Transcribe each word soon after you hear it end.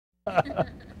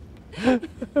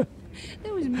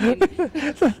That was mean.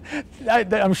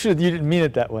 I'm sure you didn't mean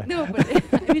it that way. No, but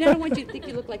I mean, I don't want you to think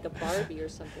you look like a Barbie or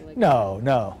something like that.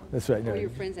 No, that's right. Or No, your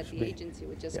friends at the agency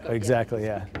would just yeah, go. exactly,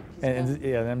 Yeah. and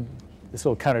yeah, then this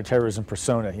whole counterterrorism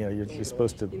persona. You know, you're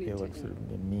supposed to You need look to, sort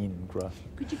of mean and gruff.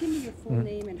 Could you give me your full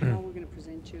name and how we're going to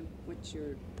present you? What's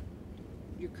your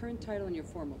current title and your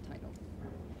formal title?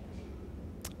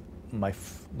 My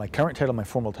current title, my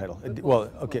formal title.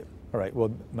 Well, okay, all right.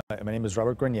 Well, my name is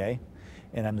Robert Grenier,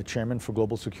 and I'm the chairman for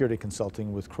Global Security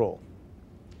Consulting with Kroll.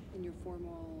 And your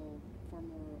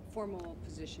formal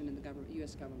position in the government,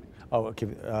 U.S. government? Oh, okay.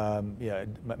 Yeah,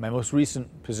 my most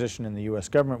recent position in the U.S.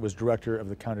 government was director of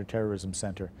the Counterterrorism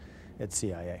Center at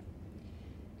CIA.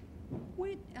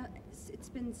 It's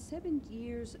been 7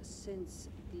 years since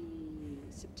the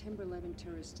September 11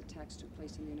 terrorist attacks took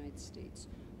place in the United States.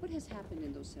 What has happened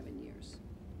in those 7 years?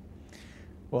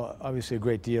 Well, obviously a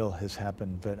great deal has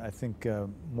happened, but I think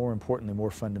more importantly,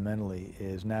 more fundamentally,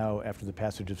 is now after the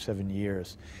passage of 7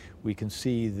 years, we can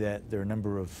see that there are a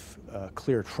number of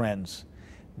clear trends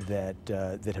that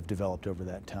have developed over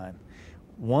that time.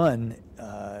 One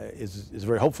is a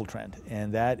very hopeful trend,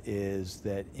 and that is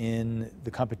that in the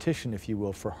competition, if you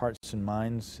will, for hearts and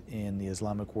minds in the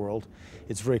Islamic world,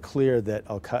 it's very clear that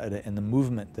Al-Qaeda and the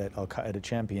movement that Al-Qaeda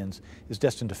champions is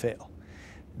destined to fail.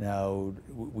 Now,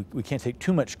 we can't take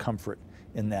too much comfort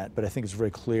in that, but I think it's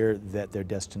very clear that they're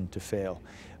destined to fail.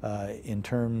 In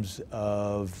terms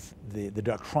of the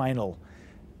doctrinal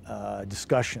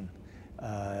discussion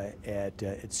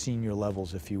at senior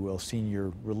levels, if you will,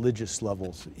 senior religious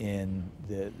levels in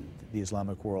the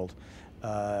Islamic world,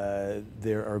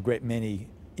 there are a great many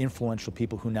influential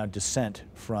people who now dissent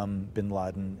from bin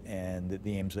Laden and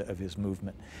the aims of his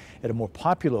movement. At a more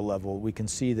popular level, we can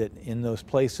see that in those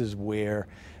places where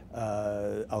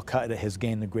Al-Qaeda has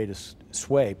gained the greatest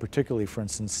sway, particularly, for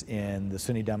instance, in the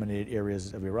Sunni-dominated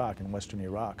areas of Iraq, in western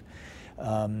Iraq,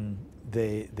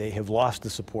 they have lost the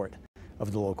support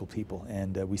of the local people,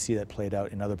 and we see that played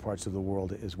out in other parts of the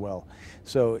world as well.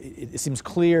 So it seems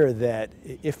clear that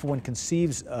if one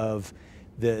conceives of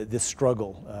this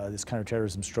struggle, this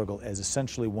counterterrorism struggle, as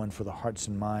essentially one for the hearts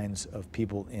and minds of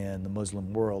people in the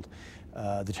Muslim world,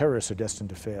 the terrorists are destined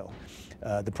to fail.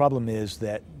 The problem is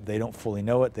that they don't fully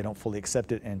know it, they don't fully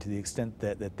accept it, and to the extent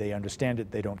that they understand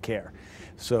it, they don't care.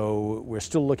 So we're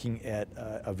still looking at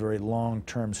a very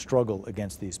long-term struggle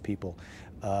against these people.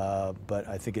 But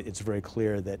I think it's very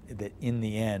clear that in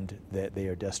the end that they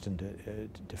are destined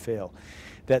to fail.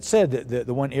 That said,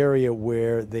 the one area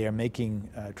where they are making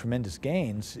tremendous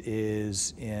gains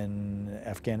is in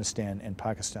Afghanistan and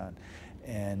Pakistan.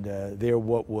 And there,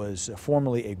 what was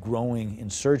formerly a growing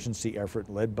insurgency effort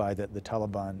led by the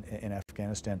Taliban in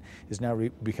Afghanistan is now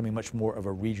becoming much more of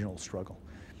a regional struggle.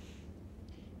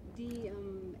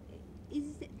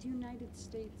 Is the United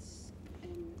States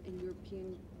and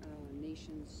European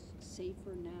nations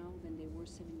safer now than they were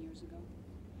 7 years ago?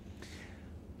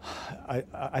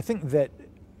 I think that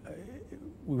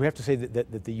we have to say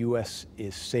that the U.S.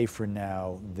 is safer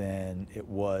now than it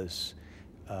was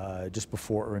just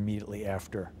before or immediately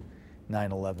after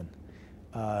 9/11.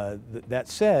 That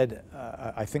said,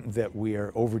 I think that we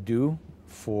are overdue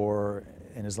for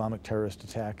an Islamic terrorist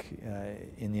attack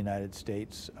in the United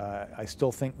States. I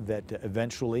still think that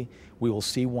eventually we will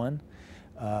see one.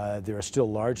 There are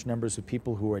still large numbers of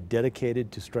people who are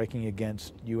dedicated to striking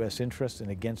against U.S. interests and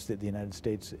against the United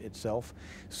States itself.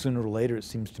 Sooner or later, it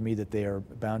seems to me that they are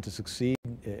bound to succeed,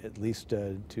 at least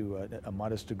to a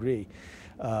modest degree.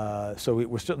 So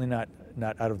we're certainly not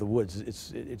out of the woods.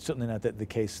 It's certainly not the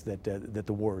case that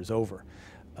the war is over.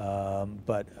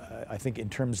 But I think in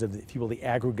terms of, if you will, the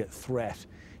aggregate threat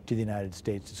to the United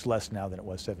States, it's less now than it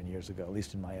was 7 years ago, at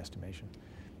least in my estimation.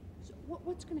 So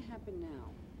what's going to happen now?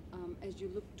 As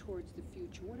you look towards the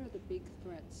future, what are the big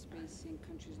threats facing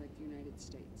countries like the United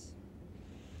States?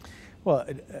 Well,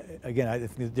 again, I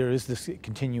think there is this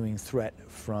continuing threat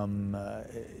from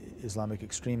Islamic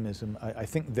extremism. I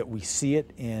think that we see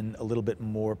it in a little bit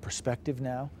more perspective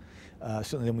now,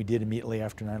 certainly than we did immediately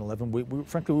after 9/11.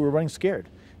 Frankly, we were running scared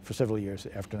for several years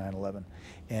after 9/11.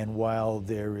 And while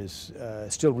there is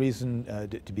still reason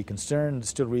to be concerned,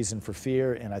 still reason for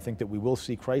fear, and I think that we will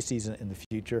see crises in the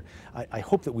future, I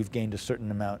hope that we've gained a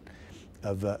certain amount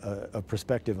of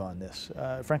perspective on this.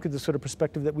 Frankly, the sort of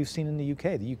perspective that we've seen in the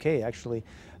UK. The UK actually,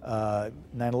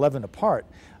 9/11 apart,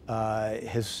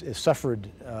 has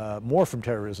suffered more from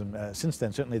terrorism since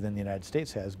then, certainly than the United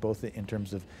States has, both in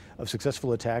terms of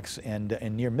successful attacks and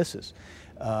near misses.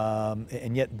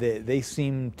 And yet they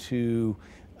seem to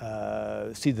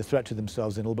see the threat to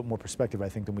themselves in a little bit more perspective, I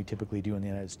think, than we typically do in the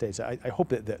United States. I hope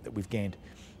that we've gained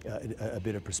a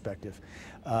bit of perspective.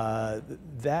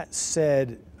 That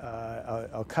said,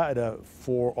 Al-Qaeda,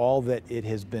 for all that it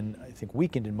has been, I think,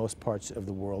 weakened in most parts of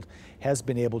the world, has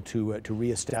been able to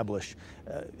reestablish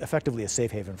effectively a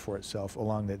safe haven for itself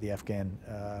along the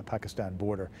Afghan-Pakistan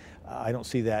border. I don't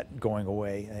see that going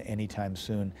away anytime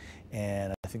soon,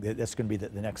 and I think that's going to be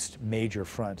the next major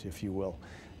front, if you will,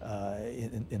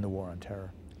 in the war on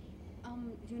terror.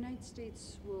 The United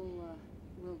States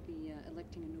will be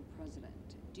electing a new president.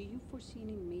 Do you foresee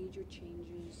any major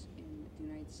changes in the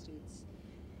United States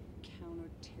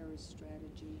counter-terrorist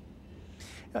strategy?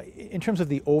 In terms of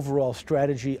the overall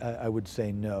strategy, I would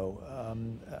say no.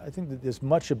 I think that there's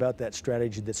much about that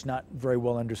strategy that's not very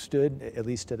well understood, at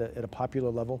least at a popular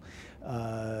level.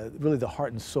 Really the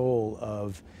heart and soul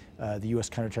of the U.S.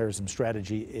 counterterrorism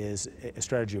strategy is a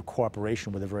strategy of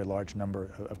cooperation with a very large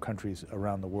number of countries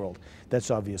around the world.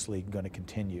 That's obviously going to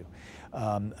continue.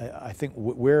 I think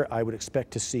where I would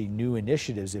expect to see new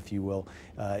initiatives, if you will,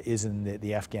 is in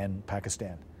the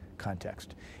Afghan-Pakistan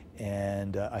context.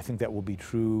 And I think that will be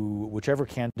true whichever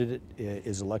candidate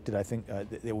is elected. I think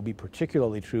it will be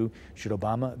particularly true should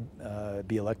Obama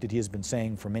be elected. He has been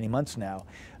saying for many months now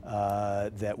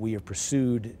that we have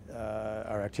pursued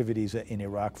our activities in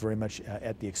Iraq very much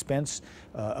at the expense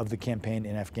of the campaign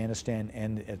in Afghanistan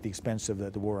and at the expense of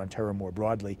the war on terror more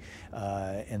broadly.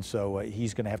 And so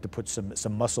he's going to have to put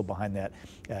some muscle behind that,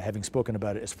 having spoken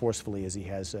about it as forcefully as he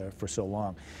has for so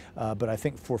long. But I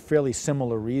think for fairly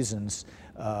similar reasons,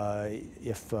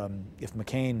 if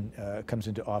McCain comes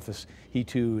into office, he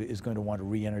too is going to want to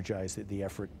re-energize the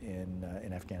effort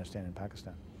in Afghanistan and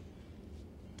Pakistan.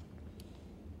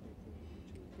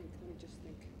 Let me just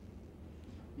think.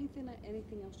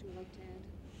 Anything else you would like to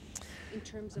add? In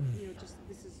terms of, just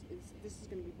this is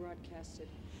going to be broadcasted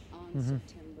on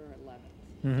September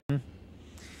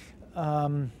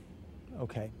 11th.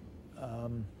 Okay.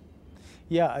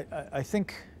 Yeah, I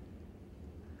think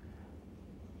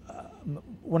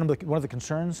one of the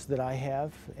concerns that I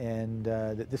have, and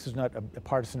that this is not a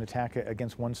partisan attack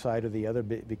against one side or the other,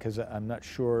 because I'm not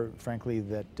sure, frankly,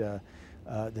 that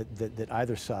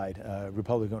either side,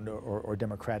 Republican or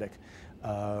Democratic,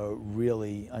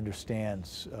 really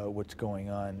understands what's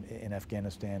going on in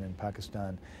Afghanistan and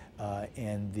Pakistan,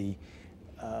 and the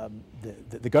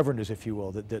governors, if you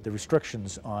will, the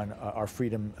restrictions on our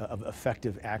freedom of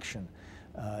effective action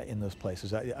in those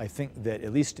places. I think that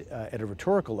at least at a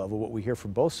rhetorical level, what we hear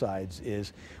from both sides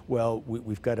is, well,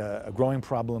 we've got a growing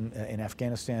problem in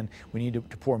Afghanistan. We need to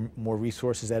pour more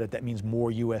resources at it. That means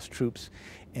more U.S. troops.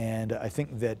 And I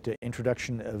think that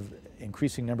introduction of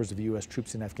increasing numbers of U.S.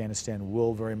 troops in Afghanistan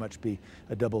will very much be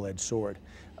a double-edged sword.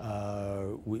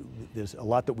 There's a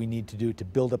lot that we need to do to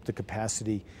build up the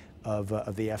capacity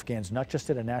of the Afghans, not just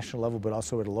at a national level, but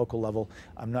also at a local level.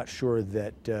 I'm not sure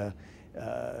that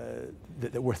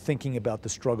that we're thinking about the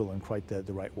struggle in quite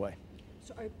the right way.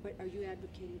 So are you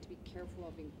advocating to be careful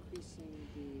of increasing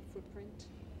the footprint?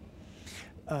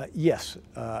 Yes,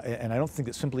 and I don't think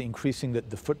that simply increasing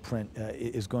the footprint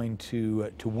is going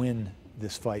to win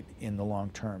this fight in the long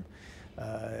term.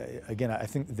 Again, I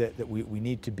think that we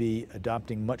need to be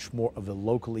adopting much more of the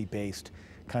locally based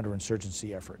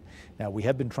counterinsurgency effort. Now, we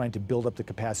have been trying to build up the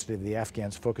capacity of the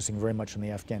Afghans, focusing very much on the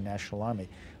Afghan National Army.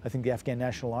 I think the Afghan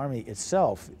National Army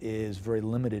itself is very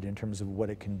limited in terms of what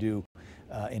it can do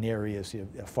in areas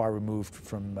far removed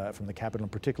from the capital,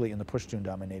 and particularly in the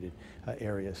Pashtun-dominated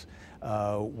areas.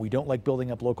 We don't like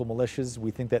building up local militias.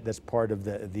 We think that that's part of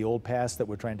the old past that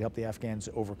we're trying to help the Afghans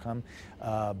overcome.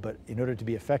 But in order to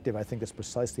be effective, I think that's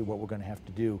precisely what we're going to have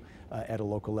to do at a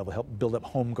local level, help build up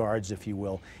home guards, if you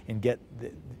will, and get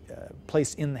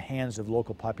place in the hands of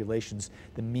local populations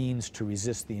the means to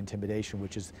resist the intimidation,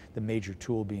 which is the major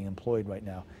tool being employed right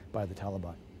now by the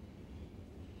Taliban.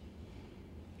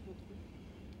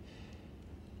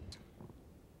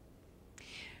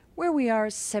 Where we are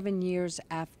 7 years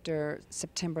after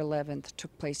September 11th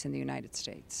took place in the United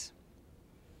States.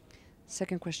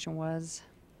 Second question was,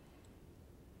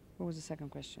 what was the second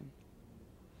question?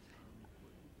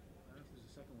 I don't know if there's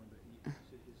a second one, but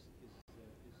is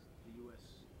the U.S.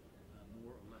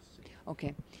 more or less safe?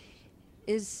 Okay.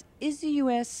 Is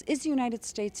the United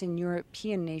States and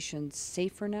European nations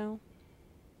safer now?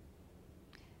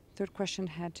 Third question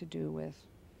had to do with,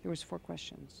 there was 4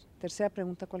 questions. Tercera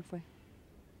pregunta, ¿cuál fue?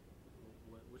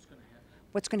 What's going to happen?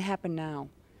 What's going to happen now?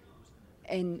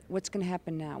 And what's going to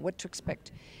happen now? What to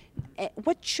expect?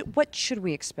 What should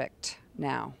we expect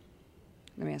now?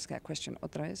 Let me ask that question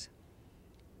otra vez.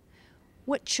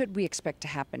 What should we expect to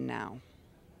happen now?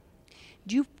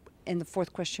 And the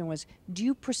fourth question was, do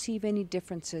you perceive any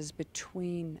differences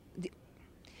between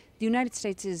The United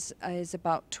States is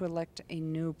about to elect a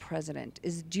new president.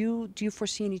 Do you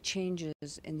foresee any changes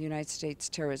in the United States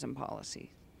terrorism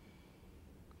policy?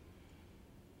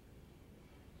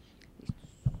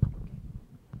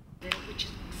 Which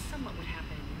is somewhat what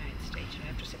happened in the United States.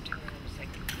 After September, it was like,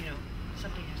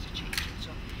 something has to change. And so,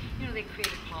 they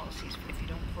created policies. If you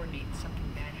don't coordinate, something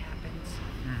bad happens.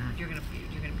 Mm-hmm. You're gonna.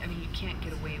 I mean, you can't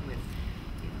get away with.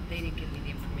 They didn't give me the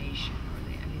information, or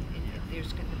the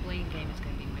blame game is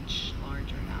going to be much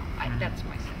larger now. Mm-hmm. That's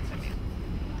my sense. I mean,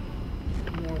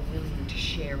 more willing to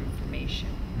share information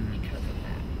because of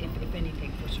that. If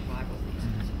anything, for survival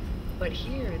reasons. Mm-hmm. But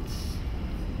here, it's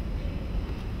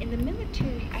in the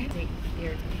military. I think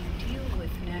they deal with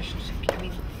national security. I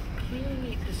mean,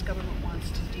 clearly, this government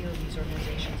wants to deal with these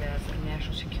organizations as a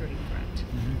national security threat,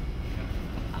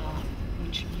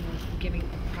 which giving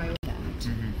priority to that.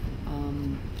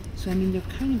 Mm-hmm. So I mean,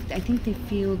 I think they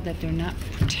feel that they're not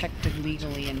protected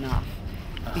legally enough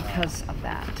because of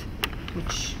that,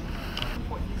 which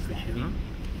important is that.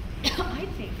 I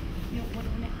think,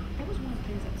 that was one of the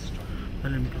things that struck me.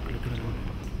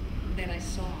 That I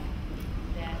saw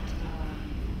that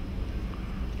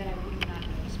I would have not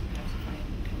noticed perhaps if I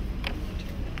hadn't come from the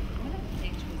military. One of the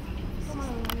things was the emphasis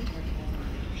that the military has on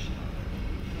leadership.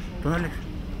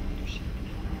 Leadership and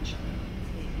how much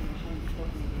how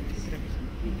important it is.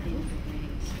 It brings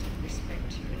respect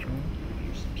to your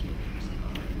superiors and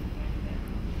all of that.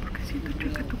 ¿Por qué siento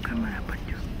choca tu cámara,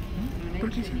 Pancho? ¿Por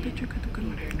qué siento choca tu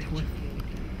cámara?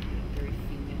 Very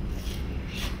female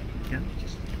leadership. Yeah.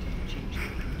 Just change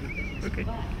the business. Okay.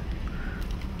 But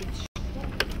it's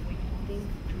important when you think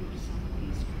through some of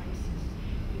these crises,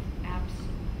 you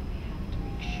absolutely have to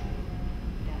make sure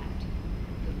that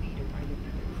the leader, either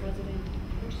the president,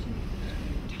 the person who's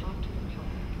going to talk to the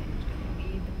public and who's going to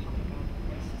lead the public out of the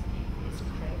crisis, is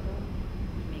credible.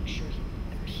 Make sure he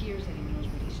appears that he knows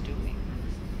what he's doing,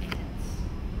 and it's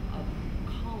of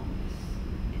calmness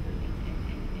in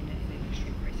an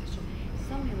extreme crisis. So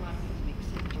suddenly a lot of things make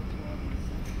sense through all these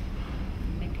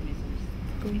mechanisms.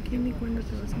 ¿Con quién y cuándo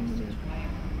te vas a mover? Why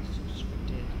everything is so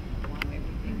scripted, why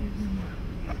everything is,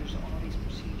 there's all these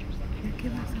procedures that kind of ¿Qué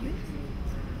vas a ver?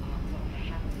 what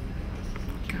happened in the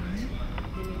crisis.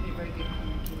 They may be a very good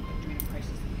communicator, but during a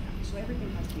crisis they may not be. So everything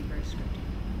has to be very scripted.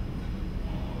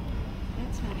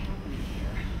 That's not happening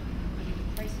here. I mean, the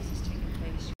crisis is taking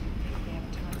place. If they have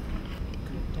time, they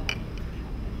could have done what could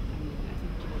happen. I mean, I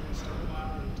think people are still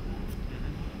worried.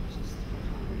 Just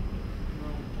behind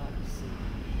rural thugs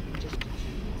and just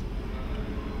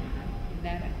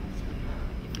that I think is going to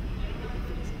happen if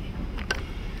it isn't happening.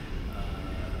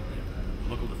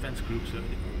 Local defense groups or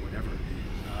whatever.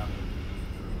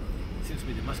 It seems to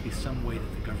me there must be some way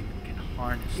that the government can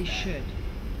harness They that. should.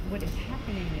 What is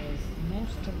happening is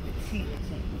most of the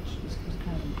which was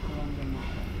kind of the Colombia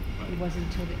model. It wasn't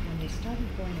until when they started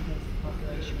going against the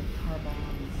population with car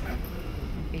bombs and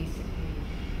basically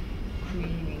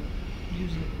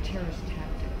using terrorist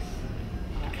tactics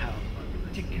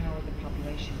to cower the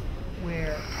population,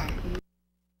 where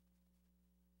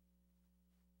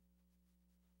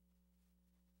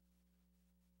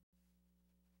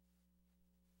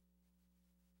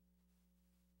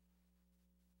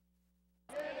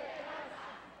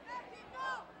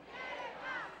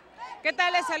 ¿Qué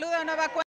tal? Les saluda una